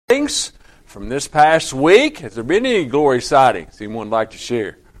sightings from this past week. Has there been any glory sightings anyone would like to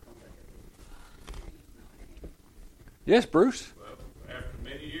share? Yes, Bruce? Well, after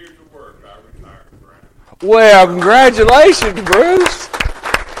many years of work, I retired from Brown. Well, congratulations, Bruce.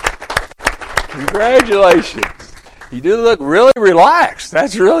 Congratulations. You do look really relaxed.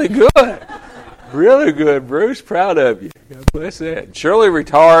 That's really good. Really good, Bruce. Proud of you. God bless that. Shirley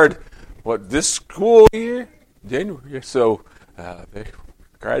retired, this school year? January. So,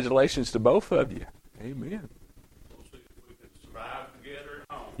 congratulations to both of you. Amen. We'll see if we can survive together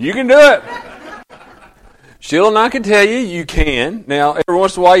at home. You can do it. Sheila and I can tell you, you can. Now, every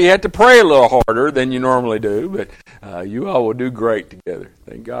once in a while you have to pray a little harder than you normally do, but you all will do great together.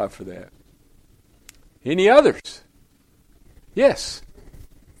 Thank God for that. Any others? Yes.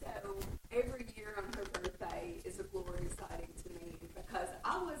 So, every year on her birthday is a glory sighting to me because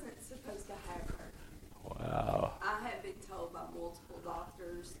I wasn't supposed to have her. Wow. I have been told by multiple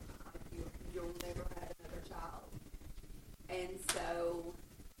doctors, you'll never have another child. And so,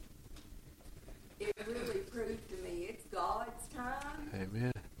 it really proved to me it's God's time,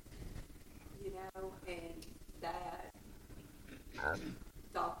 Amen. And that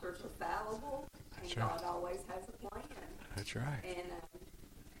doctors are fallible, and That's right. God always has a plan. That's right. And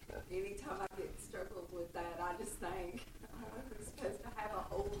anytime I get struggled with that, I just think, I was supposed to have a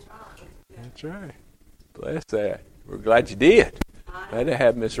whole child. That's right. Bless that. We're glad you did. Glad to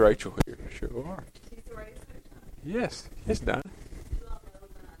have Miss Rachel here. Sure are. She's raised her child. Yes. Yes, Donna. You all know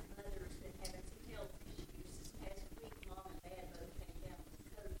my mother's been having some health issues this past week. Mom and Dad both came down with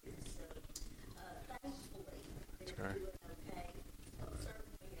COVID, so thankfully they're right. doing okay.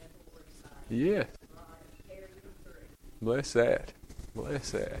 Certainly a glory sign. Yes. God carried them through. Bless that.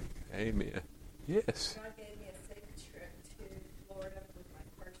 Bless that. Amen. Yes. God gave me a safe trip to Florida with my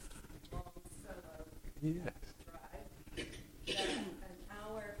first long solo Yes. drive. An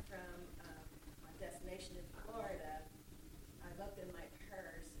hour from my destination in Florida, I looked in my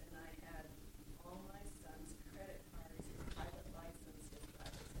purse and I had all my son's credit cards and pilot license and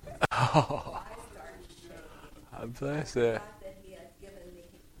driver's license. Oh, I started shaking. I bless I that. thought that he had given me,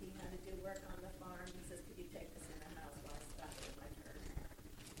 he had to do work on the farm. He says, could you take this in the house while I stuck it in my purse?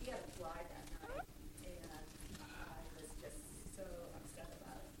 He had to fly that night, and I was just so upset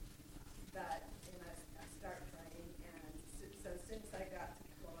about it. But, and I started praying, and so as soon as I got to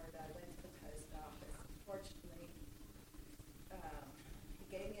Florida, I went to the post office. Fortunately, he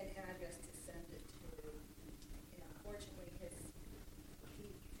gave me an address to send it to, and unfortunately,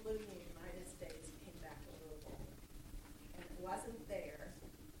 he flew to the United States and came back to Louisville, and it wasn't there.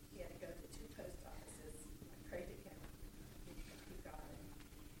 He had to go to 2 post offices. I prayed to him. He got it,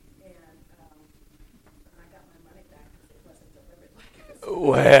 and I got my money back because it wasn't delivered like it was.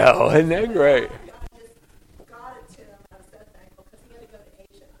 Well, isn't that great? I just got it to him. I was so thankful because he had to go to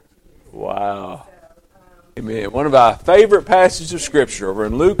Asia for 2 weeks. Wow. So, Amen. One of our favorite passages of Scripture over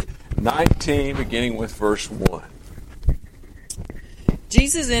in Luke 19, beginning with verse 1.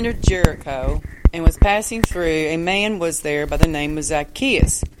 Jesus entered Jericho and was passing through. A man was there by the name of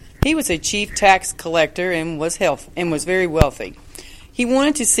Zacchaeus. He was a chief tax collector and was very wealthy. He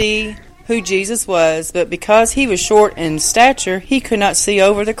wanted to see who Jesus was, but because he was short in stature, he could not see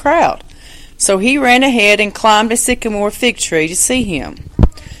over the crowd. So he ran ahead and climbed a sycamore fig tree to see him,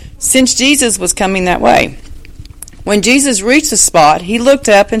 since Jesus was coming that way. When Jesus reached the spot, he looked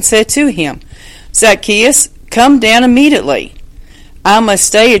up and said to him, Zacchaeus, come down immediately. I must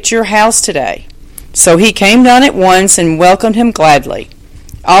stay at your house today. So he came down at once and welcomed him gladly.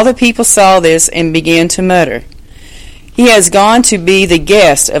 All the people saw this and began to mutter, he has gone to be the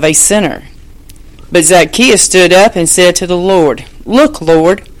guest of a sinner. But Zacchaeus stood up and said to the Lord, Look,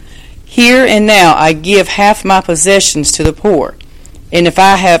 Lord, here and now I give half my possessions to the poor. And if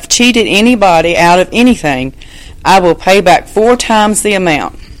I have cheated anybody out of anything, I will pay back 4 times the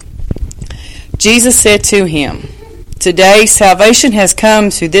amount. Jesus said to him, Today salvation has come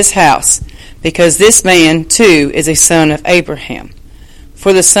to this house, because this man too is a son of Abraham.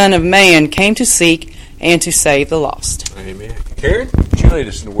 For the Son of Man came to seek and to save the lost. Amen. Karen, would you lead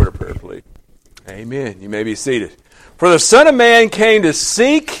us in the word of prayer, please? Amen. You may be seated. For the Son of Man came to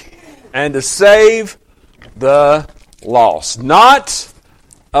seek and to save the lost. Not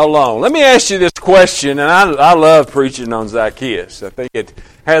alone. Let me ask you this question, and I love preaching on Zacchaeus. I think it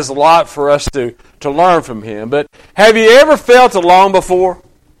has a lot for us to learn from him. But have you ever felt alone before?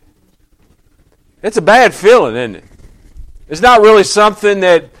 It's a bad feeling, isn't it? It's not really something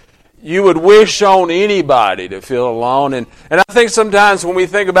that you would wish on anybody to feel alone. And I think sometimes when we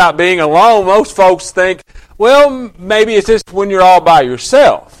think about being alone, most folks think, well, maybe it's just when you're all by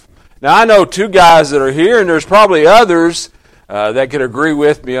yourself. Now, I know 2 guys that are here, and there's probably others that could agree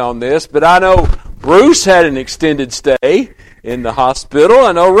with me on this, but I know Bruce had an extended stay in the hospital.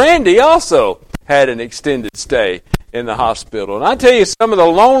 I know Randy also had an extended stay in the hospital. And I tell you, some of the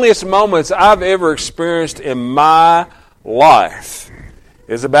loneliest moments I've ever experienced in my life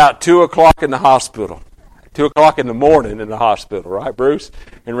is about 2 o'clock in the hospital. 2 o'clock in the morning in the hospital, right, Bruce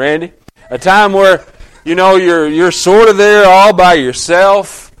and Randy? A time where, you're sort of there all by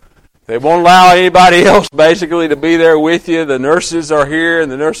yourself. They won't allow anybody else basically to be there with you. The nurses are here and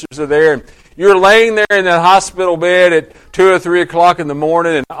the nurses are there. And you're laying there in that hospital bed at 2 or 3 o'clock in the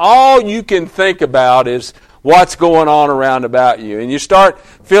morning, and all you can think about is what's going on around about you. And you start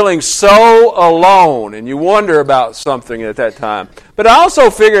feeling so alone, and you wonder about something at that time. But I also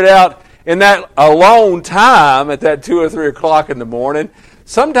figured out in that alone time at that 2 or 3 o'clock in the morning,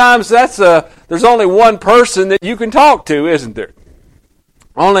 sometimes there's only one person that you can talk to, isn't there?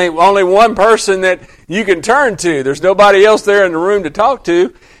 Only one person that you can turn to. There's nobody else there in the room to talk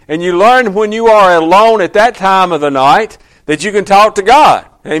to. And you learn when you are alone at that time of the night that you can talk to God.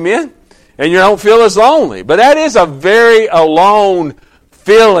 Amen? And you don't feel as lonely. But that is a very alone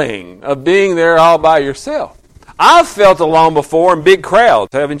feeling of being there all by yourself. I've felt alone before in big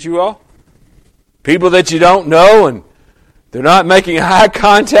crowds, haven't you all? People that you don't know, and they're not making eye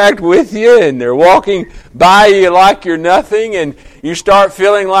contact with you, and they're walking by you like you're nothing, and you start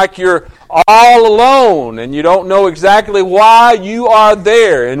feeling like you're all alone, and you don't know exactly why you are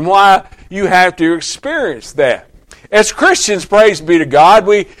there and why you have to experience that. As Christians, praise be to God,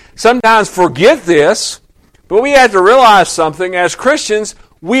 we sometimes forget this, but we have to realize something. As Christians,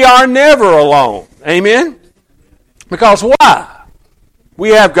 we are never alone. Amen? Because why?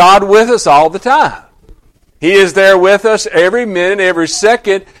 We have God with us all the time. He is there with us every minute, every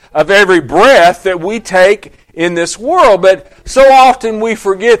second of every breath that we take in this world. But so often we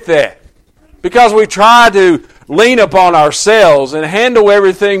forget that because we try to lean upon ourselves and handle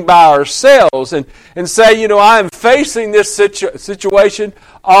everything by ourselves and say, I'm facing this situation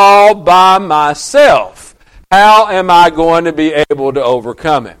all by myself. How am I going to be able to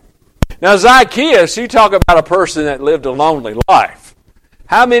overcome it? Now, Zacchaeus, you talk about a person that lived a lonely life.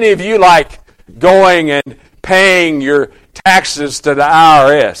 How many of you like going and paying your taxes to the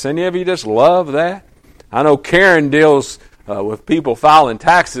IRS? Any of you just love that? I know Karen deals with people filing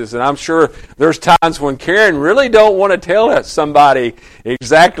taxes, and I'm sure there's times when Karen really don't want to tell somebody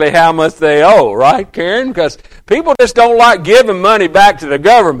exactly how much they owe, right, Karen? Because people just don't like giving money back to the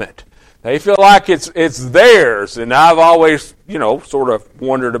government. They feel like it's theirs, and I've always, sort of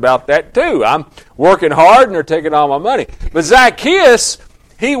wondered about that too. I'm working hard, and they're taking all my money. But Zacchaeus,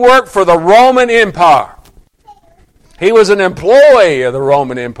 he worked for the Roman Empire. He was an employee of the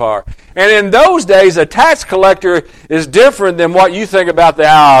Roman Empire. And in those days, a tax collector is different than what you think about the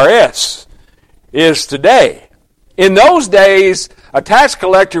IRS is today. In those days, a tax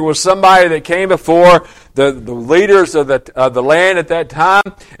collector was somebody that came before the leaders of the land at that time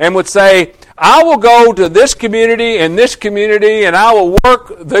and would say, I will go to this community and I will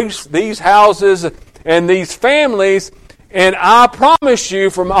work these houses and these families, and I promise you,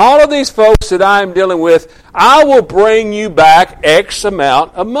 from all of these folks that I am dealing with, I will bring you back X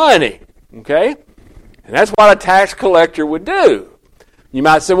amount of money. Okay? And that's what a tax collector would do. You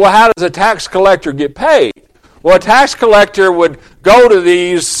might say, well, how does a tax collector get paid? Well, a tax collector would go to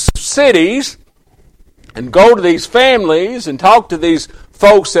these cities and go to these families and talk to these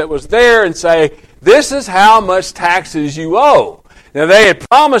folks that was there and say, this is how much taxes you owe. Now, they had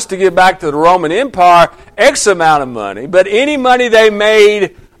promised to give back to the Roman Empire X amount of money, but any money they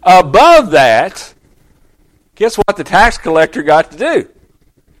made above that, guess what the tax collector got to do?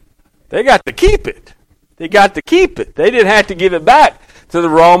 They got to keep it. They got to keep it. They didn't have to give it back to the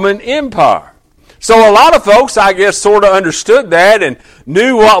Roman Empire. So a lot of folks, I guess, sort of understood that and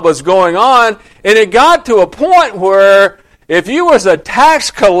knew what was going on, and it got to a point where if you was a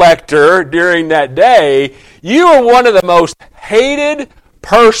tax collector during that day, you were one of the most hated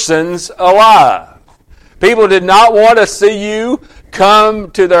persons alive. People did not want to see you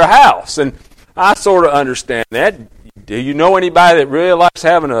come to their house. And I sort of understand that. Do you know anybody that really likes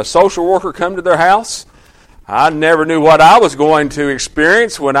having a social worker come to their house? I never knew what I was going to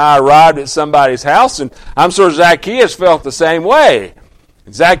experience when I arrived at somebody's house, and I'm sure Zacchaeus felt the same way.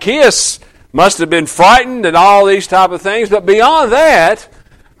 Zacchaeus must have been frightened and all these type of things, but beyond that,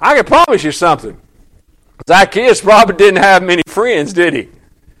 I can promise you something. Zacchaeus probably didn't have many friends, did he?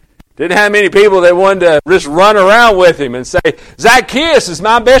 Didn't have many people that wanted to just run around with him and say, Zacchaeus is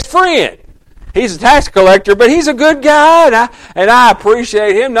my best friend. He's a tax collector, but he's a good guy, and I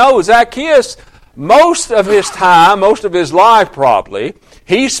appreciate him. No, Zacchaeus, most of his time, most of his life probably,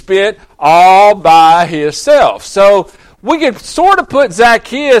 he spent all by himself. So we could sort of put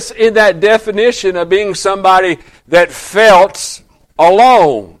Zacchaeus in that definition of being somebody that felt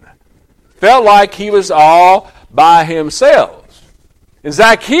alone. Felt like he was all by himself. And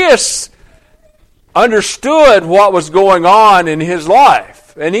Zacchaeus understood what was going on in his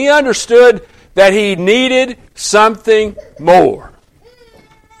life. And he understood that he needed something more.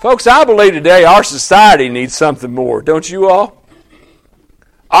 Folks, I believe today our society needs something more. Don't you all?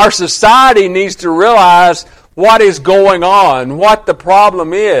 Our society needs to realize what is going on, what the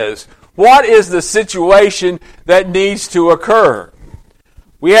problem is, what is the situation that needs to occur.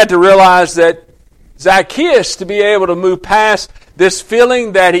 We had to realize that Zacchaeus, to be able to move past this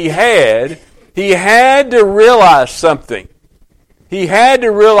feeling that he had to realize something. He had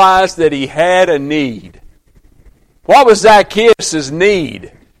to realize that he had a need. What was Zacchaeus'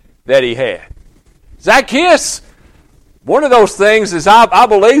 need that he had? Zacchaeus, one of those things is I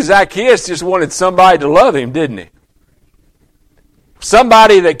believe Zacchaeus just wanted somebody to love him, didn't he?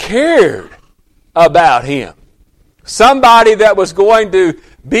 Somebody that cared about him. Somebody that was going to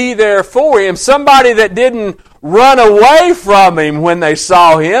be there for him. Somebody that didn't run away from him when they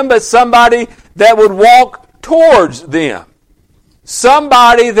saw him, but somebody that would walk towards them.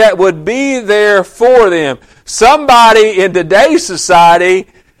 Somebody that would be there for them. Somebody in today's society,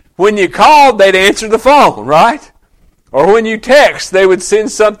 when you called, they'd answer the phone, right? Or when you text, they would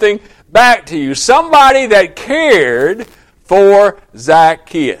send something back to you. Somebody that cared for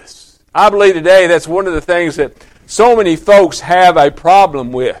Zacchaeus. I believe today that's one of the things that so many folks have a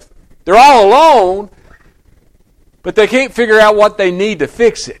problem with. They're all alone, but they can't figure out what they need to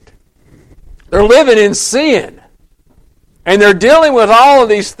fix it. They're living in sin. And they're dealing with all of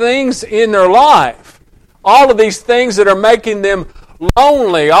these things in their life. All of these things that are making them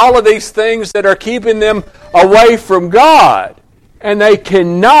lonely. All of these things that are keeping them away from God. And they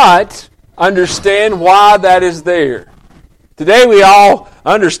cannot understand why that is there. Today we all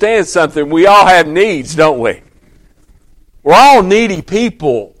understand something. We all have needs, don't we? We're all needy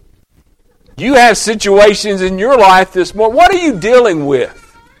people. You have situations in your life this morning. What are you dealing with?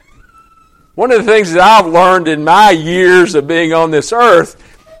 One of the things that I've learned in my years of being on this earth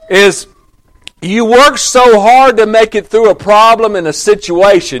is you work so hard to make it through a problem and a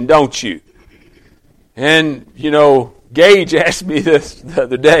situation, don't you? And, Gage asked me this the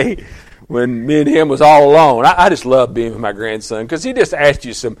other day when me and him was all alone. I just love being with my grandson because he just asked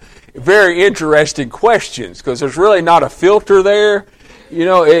you some very interesting questions because there's really not a filter there.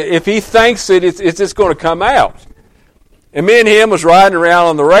 If he thinks it's just going to come out. And me and him was riding around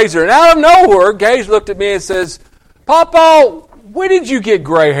on the Razor, and out of nowhere, Gage looked at me and says, "Papa, when did you get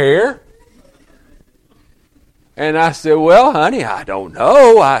gray hair?" And I said, "Well, honey, I don't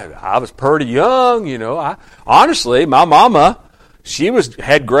know. I was pretty young, honestly, my mama, she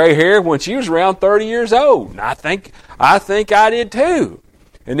had gray hair when she was around 30 years old, and I think I did too."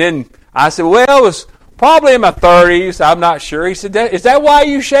 And then I said, "Well, it was probably in my 30s. I'm not sure." He said, "Is that why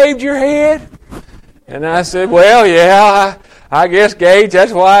you shaved your head?" And I said, "Well, yeah, I guess, Gage,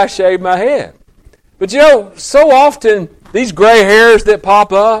 that's why I shaved my head." But so often these gray hairs that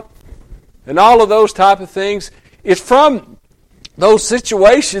pop up and all of those type of things, it's from those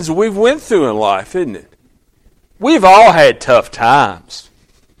situations we've went through in life, isn't it? We've all had tough times.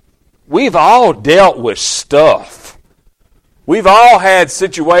 We've all dealt with stuff. We've all had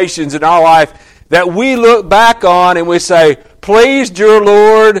situations in our life that we look back on and we say, "Please, dear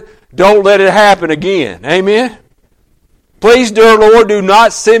Lord, don't let it happen again." Amen? Please, dear Lord, do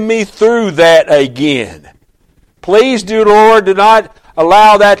not send me through that again. Please, dear Lord, do not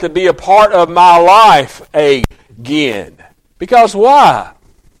allow that to be a part of my life again. Because why?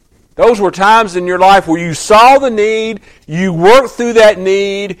 Those were times in your life where you saw the need, you worked through that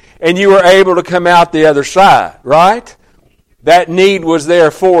need, and you were able to come out the other side, right? That need was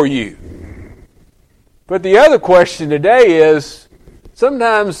there for you. But the other question today is,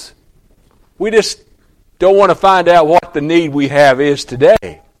 sometimes we just don't want to find out what the need we have is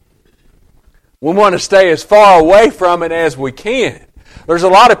today. We want to stay as far away from it as we can. There's a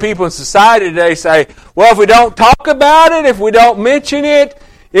lot of people in society today say, well, if we don't talk about it, if we don't mention it,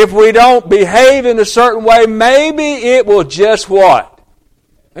 if we don't behave in a certain way, maybe it will just what?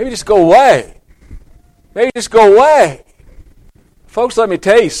 Maybe just go away. Maybe just go away. Folks, let me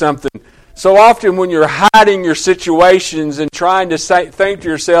tell you something. So often when you're hiding your situations and trying to think to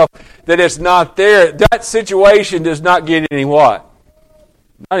yourself that it's not there, that situation does not get any what?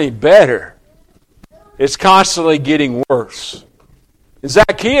 Not any better. It's constantly getting worse.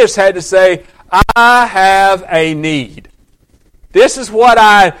 Zacchaeus had to say, I have a need. This is what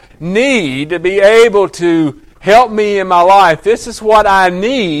I need to be able to help me in my life. This is what I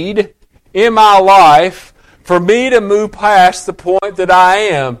need in my life for me to move past the point that I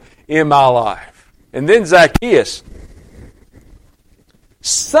am in my life. And then Zacchaeus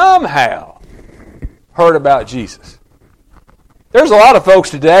somehow heard about Jesus. There's a lot of folks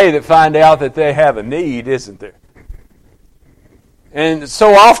today that find out that they have a need, isn't there? And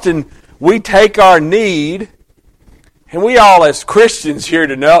so often we take our need, and we all as Christians here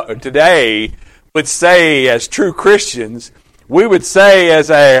today would say, as true Christians, we would say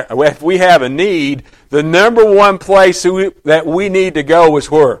if we have a need, the number one place that we need to go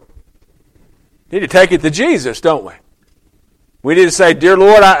is where? We need to take it to Jesus, don't we? We need to say, Dear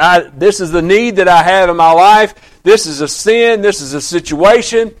Lord, this is the need that I have in my life. This is a sin. This is a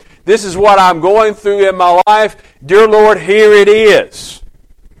situation. This is what I'm going through in my life. Dear Lord, here it is.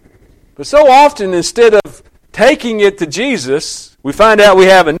 But so often, instead of taking it to Jesus, we find out we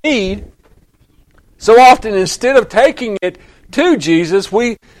have a need. So often, instead of taking it to Jesus,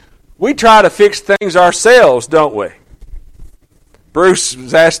 we try to fix things ourselves, don't we? Bruce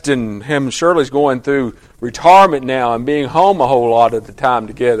was asking him, Shirley's going through retirement now and being home a whole lot of the time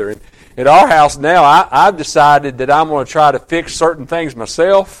together. And at our house now, I've decided that I'm going to try to fix certain things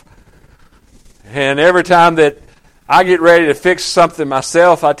myself. And every time that I get ready to fix something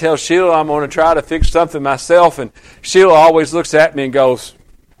myself, I tell Sheila I'm going to try to fix something myself. And Sheila always looks at me and goes,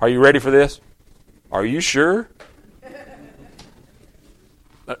 Are you ready for this? Are you sure?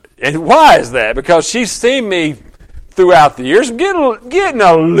 And why is that? Because she's seen me throughout the years, getting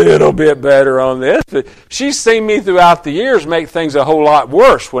a little bit better on this, but she's seen me throughout the years make things a whole lot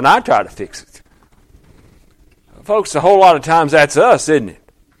worse when I try to fix it. Folks, a whole lot of times that's us, isn't it?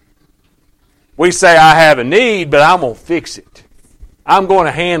 We say, I have a need, but I'm going to fix it. I'm going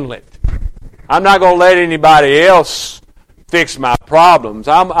to handle it. I'm not going to let anybody else fix my problems.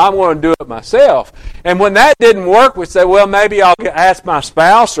 I'm going to do it myself. And when that didn't work, we say, well, maybe I'll ask my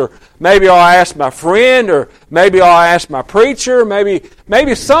spouse, or maybe I'll ask my friend, or maybe I'll ask my preacher.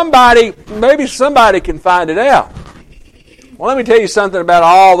 Maybe somebody can find it out. Well, let me tell you something about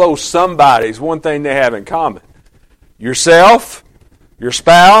all those somebodies. One thing they have in common: yourself, your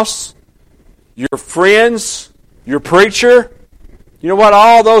spouse, your friends, your preacher. You know what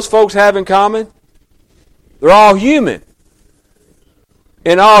all those folks have in common? They're all human.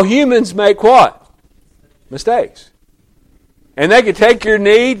 And all humans make what? Mistakes. And they can take your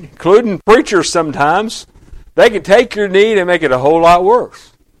need, including preachers sometimes, they can take your need and make it a whole lot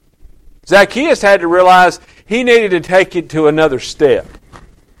worse. Zacchaeus had to realize he needed to take it to another step.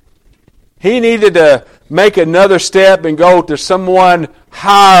 He needed to make another step and go to someone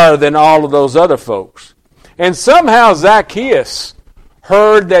higher than all of those other folks. And somehow Zacchaeus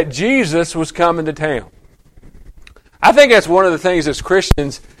heard that Jesus was coming to town. I think that's one of the things as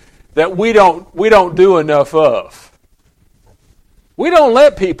Christians that we don't do enough of. We don't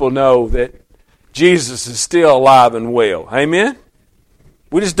let people know that Jesus is still alive and well. Amen?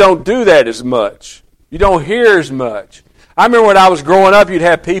 We just don't do that as much. You don't hear as much. I remember when I was growing up, you'd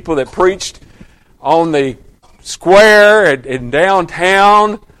have people that preached on the square in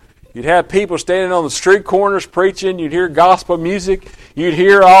downtown. You'd have people standing on the street corners preaching. You'd hear gospel music. You'd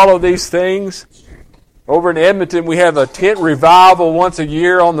hear all of these things. Over in Edmonton, we have a tent revival once a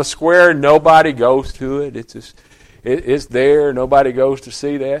year on the square. Nobody goes to it. It's there. Nobody goes to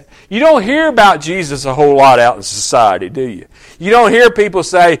see that. You don't hear about Jesus a whole lot out in society, do you? You don't hear people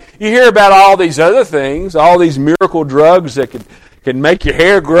say, you hear about all these other things, all these miracle drugs that can make your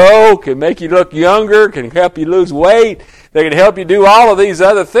hair grow, can make you look younger, can help you lose weight. They can help you do all of these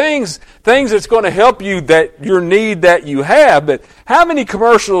other things that's going to help you, that your need that you have. But how many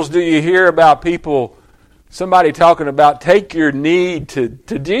commercials do you hear about people, somebody talking about take your need to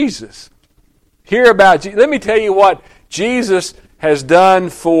Jesus? Hear about Jesus. Let me tell you what Jesus has done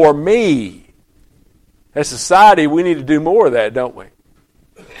for me. As society, we need to do more of that, don't we?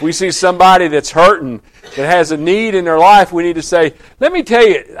 If we see somebody that's hurting, that has a need in their life, we need to say, let me tell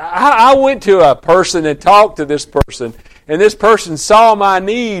you, I went to a person and talked to this person, and this person saw my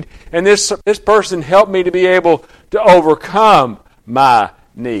need, and this person helped me to be able to overcome my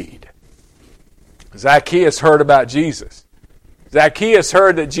need. Zacchaeus heard about Jesus. Zacchaeus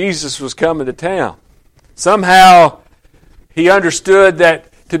heard that Jesus was coming to town. Somehow he understood that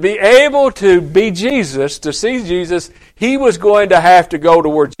to be able to be Jesus, to see Jesus, he was going to have to go to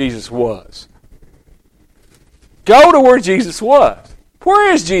where Jesus was. Go to where Jesus was.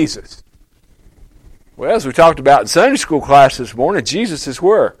 Where is Jesus? Well, as we talked about in Sunday school class this morning, Jesus is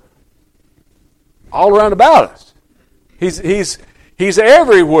where? All around about us. He's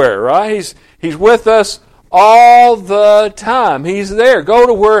everywhere, right? He's with us all the time. He's there. Go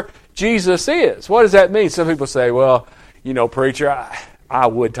to where Jesus is. What does that mean? Some people say, well, preacher, I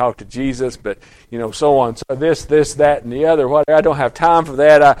would talk to Jesus, but, so on. So this, that, and the other. I don't have time for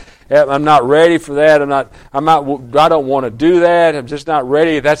that. I'm not ready for that. I don't want to do that. I'm just not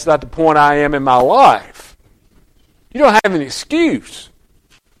ready. That's not the point I am in my life. You don't have an excuse.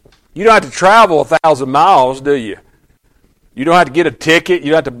 You don't have to travel 1,000 miles, do you? You don't have to get a ticket.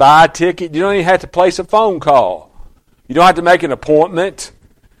 You don't have to buy a ticket. You don't even have to place a phone call. You don't have to make an appointment.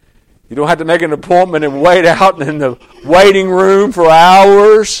 You don't have to make an appointment and wait out in the waiting room for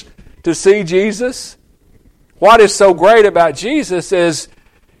hours to see Jesus. What is so great about Jesus is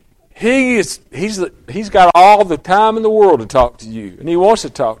he's got all the time in the world to talk to you, and he wants to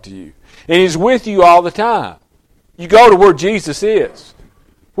talk to you, and he's with you all the time. You go to where Jesus is.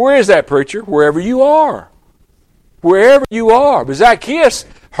 Where is that, preacher? Wherever you are. Wherever you are. But Zacchaeus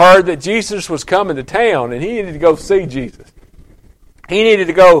heard that Jesus was coming to town, and he needed to go see Jesus. He needed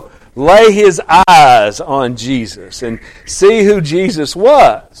to go lay his eyes on Jesus and see who Jesus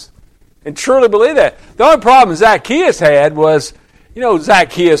was and truly believe that. The only problem Zacchaeus had was,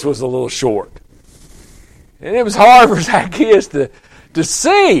 Zacchaeus was a little short. And it was hard for Zacchaeus to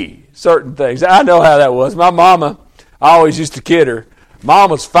see certain things. I know how that was. My mama, I always used to kid her.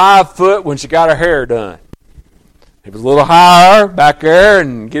 Mom was 5 foot when she got her hair done. It was a little higher back there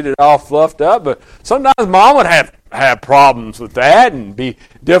and get it all fluffed up, but sometimes Mom would have problems with that and be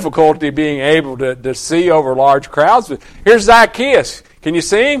difficulty being able to see over large crowds. But here's Zacchaeus. Can you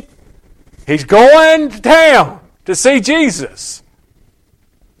see him? He's going to town to see Jesus.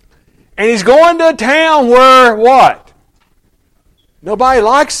 And he's going to a town where what? Nobody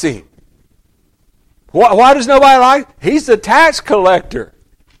likes him. Why does nobody like him? He's the tax collector.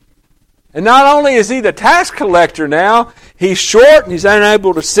 And not only is he the tax collector now, he's short and he's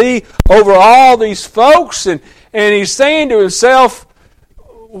unable to see over all these folks. And he's saying to himself,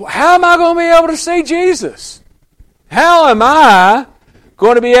 how am I going to be able to see Jesus? How am I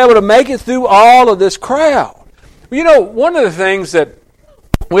going to be able to make it through all of this crowd? One of the things that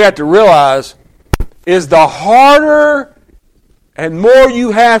we have to realize is the harder and more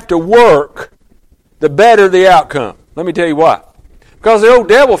you have to work, the better the outcome. Let me tell you why. Because the old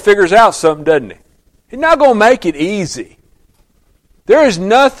devil figures out something, doesn't he? He's not going to make it easy. There is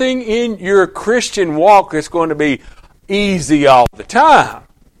nothing in your Christian walk that's going to be easy all the time.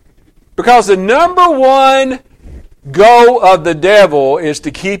 Because the number one goal of the devil is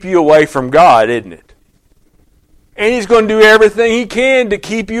to keep you away from God, isn't it? And he's going to do everything he can to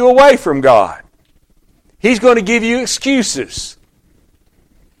keep you away from God. He's going to give you excuses.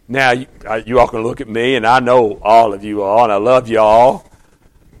 Now, you all can look at me, and I know all of you all, and I love you all.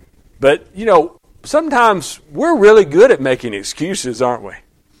 But, sometimes we're really good at making excuses, aren't we?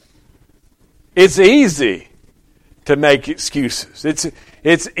 It's easy to make excuses.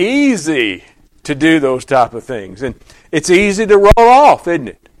 It's easy to do those type of things. And it's easy to roll off, isn't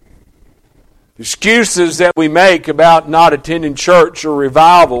it? Excuses that we make about not attending church or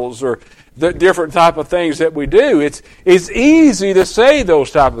revivals or the different type of things that we do. It's easy to say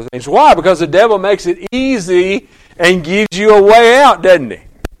those type of things. Why? Because the devil makes it easy and gives you a way out, doesn't he?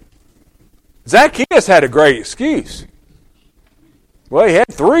 Zacchaeus had a great excuse. Well, he had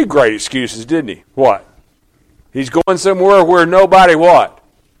 3 great excuses, didn't he? What? He's going somewhere where nobody what?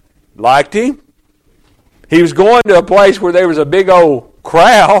 Liked him. He was going to a place where there was a big old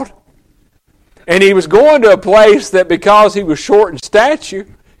crowd. And he was going to a place that because he was short in stature,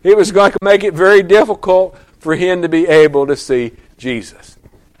 it was going to make it very difficult for him to be able to see Jesus.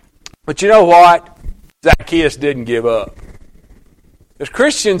 But you know what? Zacchaeus didn't give up. As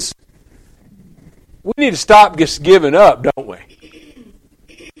Christians, we need to stop just giving up, don't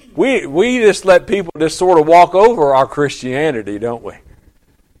we? We just let people just sort of walk over our Christianity, don't we?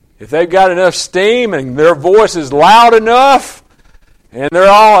 If they've got enough steam and their voice is loud enough and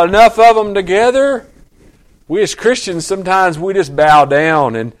they're all enough of them together, we as Christians sometimes we just bow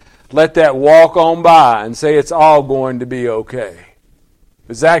down and let that walk on by and say it's all going to be okay.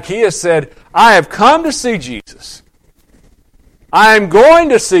 But Zacchaeus said, I have come to see Jesus. I am going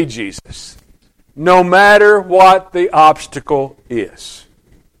to see Jesus, no matter what the obstacle is.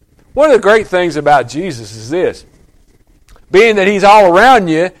 One of the great things about Jesus is this. Being that He's all around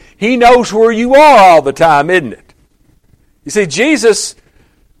you, He knows where you are all the time, isn't it? You see, Jesus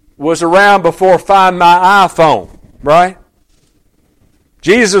was around before Find My iPhone, right?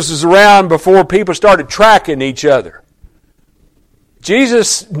 Jesus was around before people started tracking each other.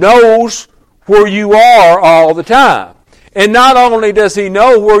 Jesus knows where you are all the time. And not only does He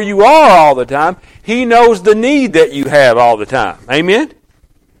know where you are all the time, He knows the need that you have all the time. Amen?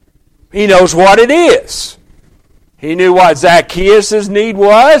 He knows what it is. He knew what Zacchaeus' need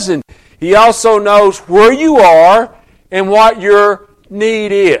was, and He also knows where you are and what your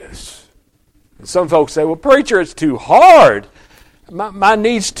need is. And some folks say, well, preacher, it's too hard. My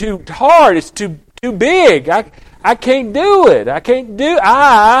need's too hard. It's too big. I can't do it.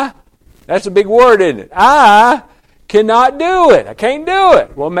 That's a big word, isn't it? I cannot do it. I can't do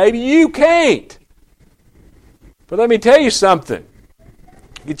it. Well, maybe you can't. But let me tell you something.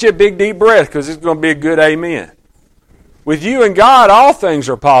 Get you a big, deep breath, because it's going to be a good amen. With you and God, all things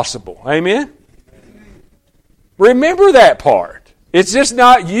are possible. Amen? Remember that part. It's just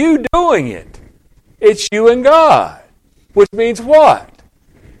not you doing it. It's you and God. Which means what?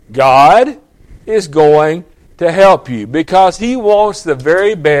 God is going to help you because He wants the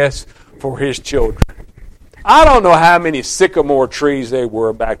very best for His children. I don't know how many sycamore trees there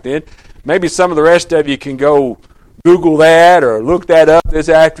were back then. Maybe some of the rest of you can go Google that or look that up this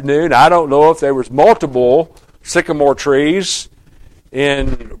afternoon. I don't know if there was multiple sycamore trees in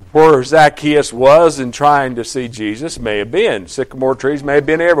where Zacchaeus was in trying to see Jesus. May have been. Sycamore trees may have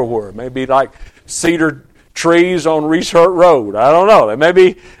been everywhere. Maybe like cedar trees on Reeshurt Road. I don't know. They may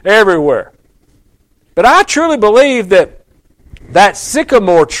be everywhere. But I truly believe that that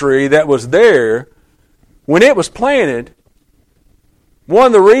sycamore tree that was there, when it was planted, one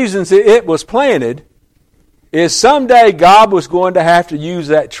of the reasons it was planted is someday God was going to have to use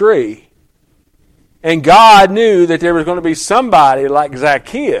that tree. And God knew that there was going to be somebody like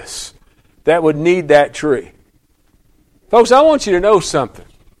Zacchaeus that would need that tree. Folks, I want you to know something.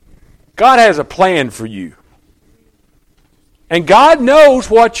 God has a plan for you. And God knows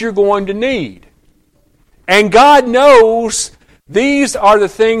what you're going to need. And God knows these are the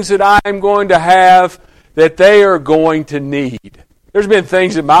things that I am going to have that they are going to need. There's been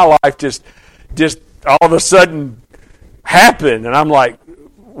things in my life just all of a sudden happen, and I'm like,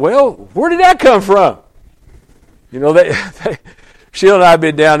 well, where did that come from? You know, Sheila and I have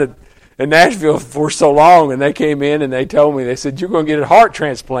been down in Nashville for so long, and they came in and they told me, they said, you're going to get a heart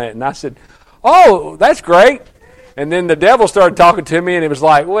transplant. And I said, oh, that's great. And then the devil started talking to me, and it was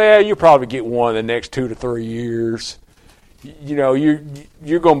like, well, you'll probably get one in the next 2 to 3 years. You know,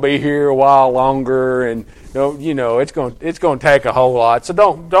 you're going to be here a while longer, and you know it's going to take a whole lot. So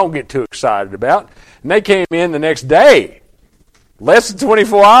don't get too excited about it. And they came in the next day, less than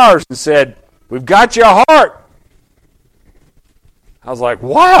 24 hours, and said, we've got you a heart. I was like,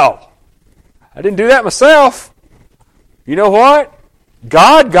 wow, I didn't do that myself. You know what?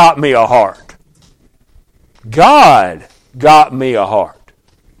 God got me a heart. God got me a heart.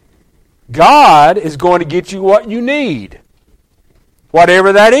 God is going to get you what you need.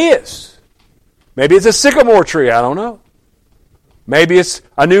 Whatever that is. Maybe it's a sycamore tree, I don't know. Maybe it's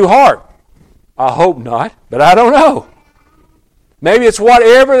a new heart. I hope not, but I don't know. Maybe it's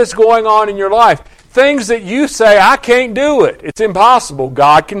whatever that's going on in your life. Things that you say, I can't do it. It's impossible.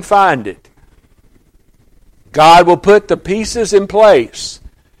 God can find it. God will put the pieces in place.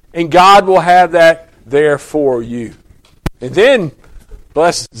 And God will have that there for you. And then,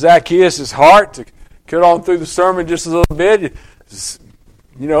 bless Zacchaeus' heart, to cut on through the sermon just a little bit,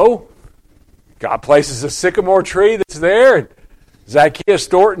 you know, God places a sycamore tree that's there, and Zacchaeus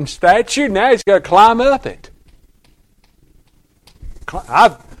Thornton statue, now he's got to climb up it.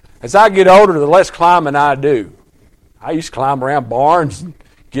 As I get older, the less climbing I do. I used to climb around barns and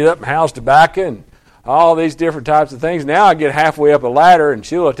get up and house tobacco and all these different types of things. Now I get halfway up a ladder, and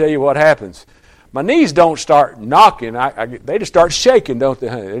she'll tell you what happens. My knees don't start knocking. They just start shaking, don't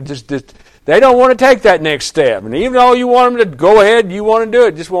they? They don't want to take that next step. And even though you want them to go ahead, you want to do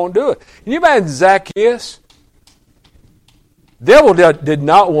it, just won't do it. Can you imagine Zacchaeus? The devil did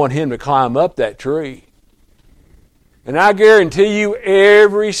not want him to climb up that tree. And I guarantee you,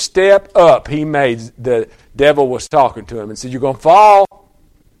 every step up he made, the devil was talking to him and said, you're going to fall.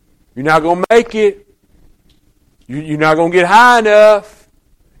 You're not going to make it. You're not going to get high enough.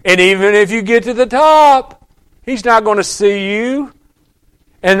 And even if you get to the top, he's not going to see you.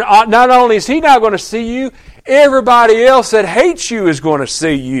 And not only is he not going to see you, everybody else that hates you is going to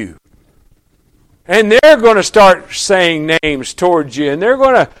see you. And they're going to start saying names towards you, and they're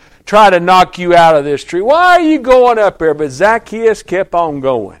going to try to knock you out of this tree. Why are you going up there? But Zacchaeus kept on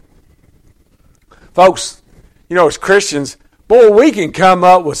going. Folks, you know, as Christians, boy, we can come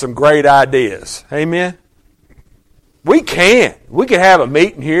up with some great ideas. Amen? We can. We could have a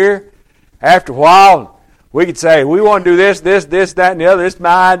meeting here after a while. We could say, we want to do this, that, and the other. This is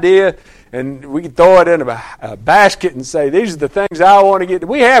my idea. And we could throw it in a basket and say, these are the things I want to get.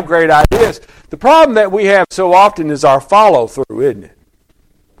 We have great ideas. The problem that we have so often is our follow-through, isn't it?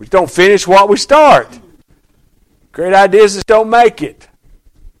 We don't finish what we start. Great ideas just don't make it.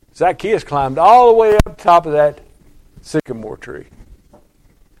 Zacchaeus climbed all the way up top of that sycamore tree.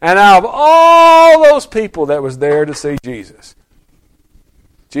 And out of all those people that was there to see Jesus,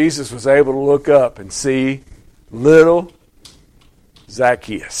 Jesus was able to look up and see little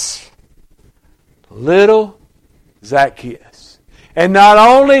Zacchaeus. Little Zacchaeus. And not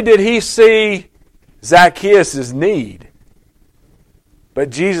only did he see Zacchaeus' need, but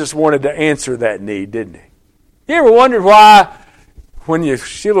Jesus wanted to answer that need, didn't he? You ever wondered why, when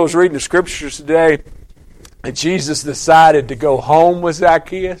Sheila was reading the scriptures today, that Jesus decided to go home with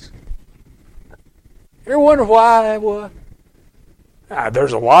Zacchaeus? You ever wonder why that was?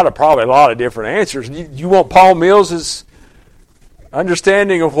 There's probably a lot of different answers. You want Paul Mills'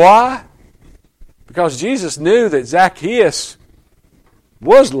 understanding of why? Because Jesus knew that Zacchaeus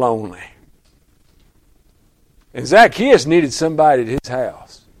was lonely. And Zacchaeus needed somebody at his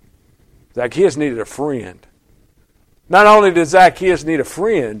house. Zacchaeus needed a friend. Not only did Zacchaeus need a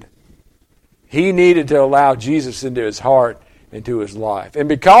friend, he needed to allow Jesus into his heart, into his life. And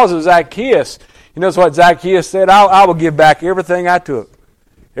because of Zacchaeus, you know what Zacchaeus said? I will give back everything I took.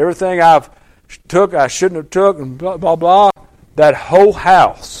 Everything I shouldn't have took, and blah, blah, blah. That whole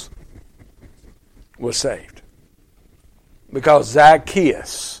house was saved. Because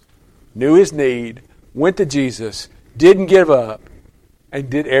Zacchaeus knew his need, went to Jesus, didn't give up, and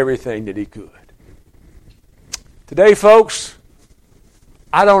did everything that he could. Today, folks,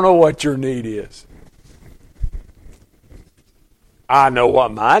 I don't know what your need is. I know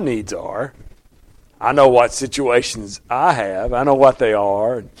what my needs are. I know what situations I have. I know what they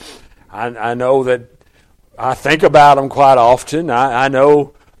are. I know that I think about them quite often. I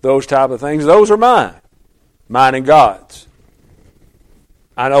know those type of things. Those are mine. Mine and God's.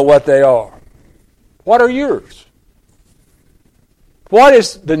 I know what they are. What are yours? What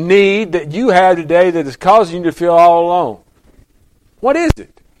is the need that you have today that is causing you to feel all alone? What is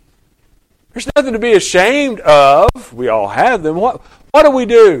it? There's nothing to be ashamed of. We all have them. What do we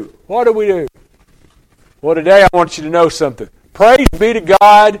do? What do we do? Well, today I want you to know something. Praise be to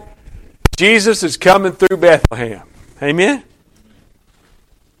God. Jesus is coming through Bethlehem. Amen?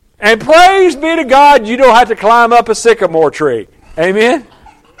 And praise be to God, you don't have to climb up a sycamore tree. Amen?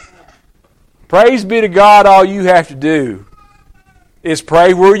 Praise be to God, all you have to do is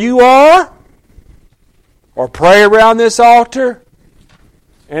pray where you are, or pray around this altar,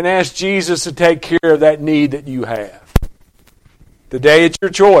 and ask Jesus to take care of that need that you have. Today it's your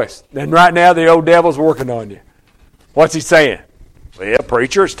choice. And right now the old devil's working on you. What's he saying? Well,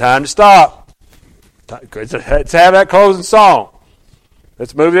 preacher, it's time to stop. Let's have that closing song.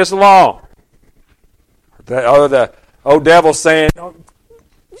 Let's move this along. Or the old devil's saying, you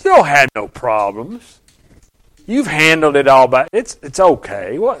don't have no problems. You've handled it all, but it's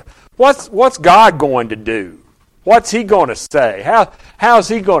okay. What's God going to do? What's He going to say? How's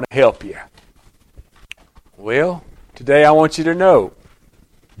He going to help you? Well, today I want you to know,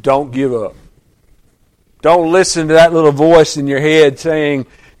 don't give up. Don't listen to that little voice in your head saying,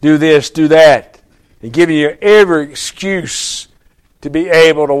 do this, do that, and giving you every excuse to be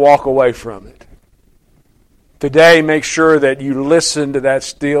able to walk away from it. Today, make sure that you listen to that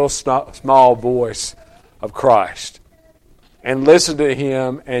still small voice of Christ and listen to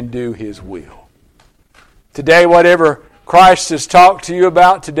Him and do His will. Today, whatever Christ has talked to you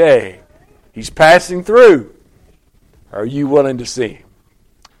about today, He's passing through. Are you willing to see Him?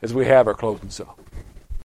 As we have our closing song.